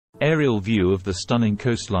Aerial view of the stunning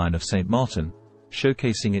coastline of St. Martin,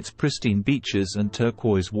 showcasing its pristine beaches and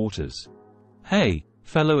turquoise waters. Hey,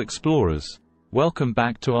 fellow explorers! Welcome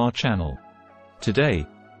back to our channel. Today,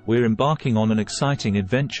 we're embarking on an exciting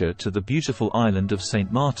adventure to the beautiful island of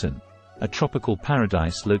St. Martin, a tropical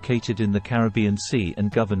paradise located in the Caribbean Sea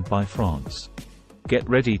and governed by France. Get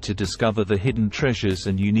ready to discover the hidden treasures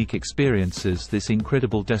and unique experiences this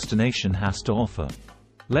incredible destination has to offer.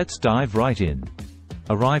 Let's dive right in.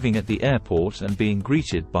 Arriving at the airport and being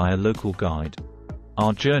greeted by a local guide.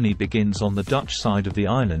 Our journey begins on the Dutch side of the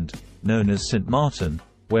island, known as St. Martin,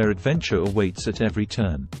 where adventure awaits at every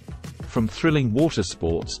turn. From thrilling water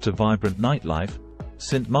sports to vibrant nightlife,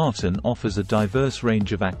 St. Martin offers a diverse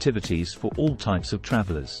range of activities for all types of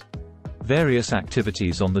travelers. Various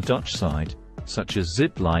activities on the Dutch side, such as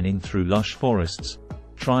zip-lining through lush forests,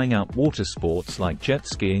 trying out water sports like jet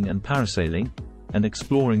skiing and parasailing, and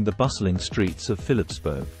exploring the bustling streets of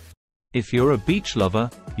Philipsburg. If you're a beach lover,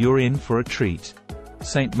 you're in for a treat.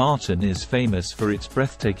 St. Martin is famous for its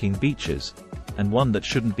breathtaking beaches, and one that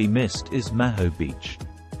shouldn't be missed is Maho Beach.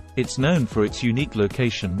 It's known for its unique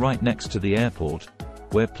location right next to the airport,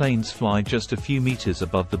 where planes fly just a few meters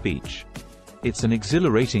above the beach. It's an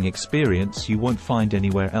exhilarating experience you won't find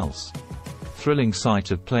anywhere else. Thrilling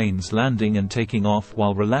sight of planes landing and taking off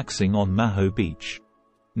while relaxing on Maho Beach.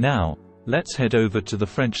 Now, let's head over to the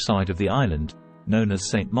French side of the island, known as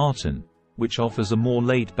St. Martin, which offers a more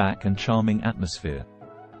laid-back and charming atmosphere.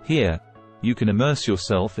 Here, you can immerse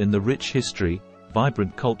yourself in the rich history,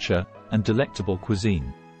 vibrant culture, and delectable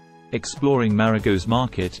cuisine. Exploring Marigo's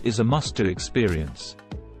Market is a must-do experience.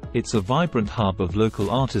 It's a vibrant hub of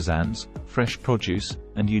local artisans, fresh produce,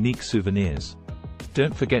 and unique souvenirs.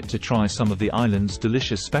 Don't forget to try some of the island's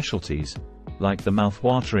delicious specialties, like the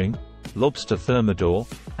mouth-watering lobster thermidor,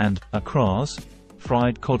 and écrasés,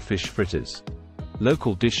 fried codfish fritters.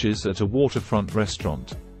 Local dishes at a waterfront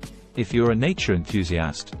restaurant. If you're a nature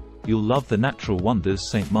enthusiast, you'll love the natural wonders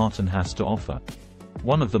St. Martin has to offer.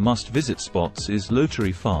 One of the must-visit spots is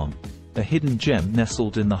Loterie Farm, a hidden gem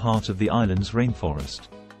nestled in the heart of the island's rainforest.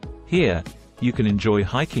 Here, you can enjoy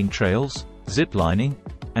hiking trails, zip-lining,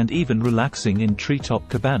 and even relaxing in treetop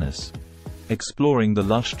cabanas. Exploring the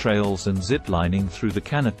lush trails and zip-lining through the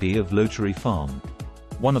canopy of Loterie Farm.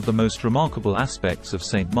 One of the most remarkable aspects of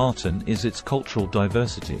St. Martin is its cultural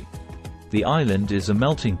diversity. The island is a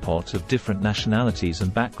melting pot of different nationalities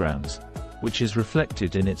and backgrounds, which is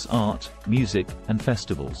reflected in its art, music, and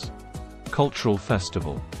festivals. Cultural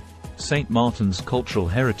Festival. St. Martin's cultural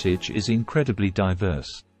heritage is incredibly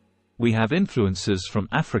diverse. We have influences from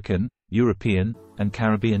African, European, and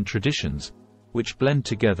Caribbean traditions, which blend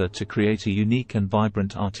together to create a unique and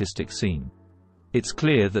vibrant artistic scene. It's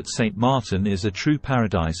clear that St. Martin is a true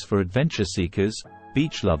paradise for adventure seekers,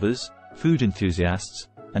 beach lovers, food enthusiasts,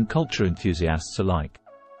 and culture enthusiasts alike.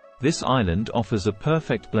 This island offers a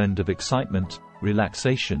perfect blend of excitement,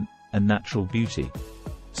 relaxation, and natural beauty.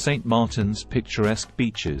 St. Martin's picturesque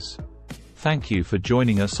beaches. Thank you for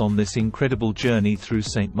joining us on this incredible journey through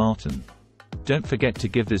St. Martin. Don't forget to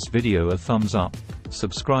give this video a thumbs up,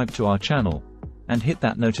 subscribe to our channel, and hit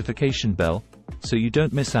that notification bell, so you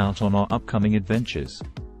don't miss out on our upcoming adventures.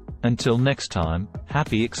 Until next time,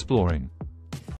 happy exploring!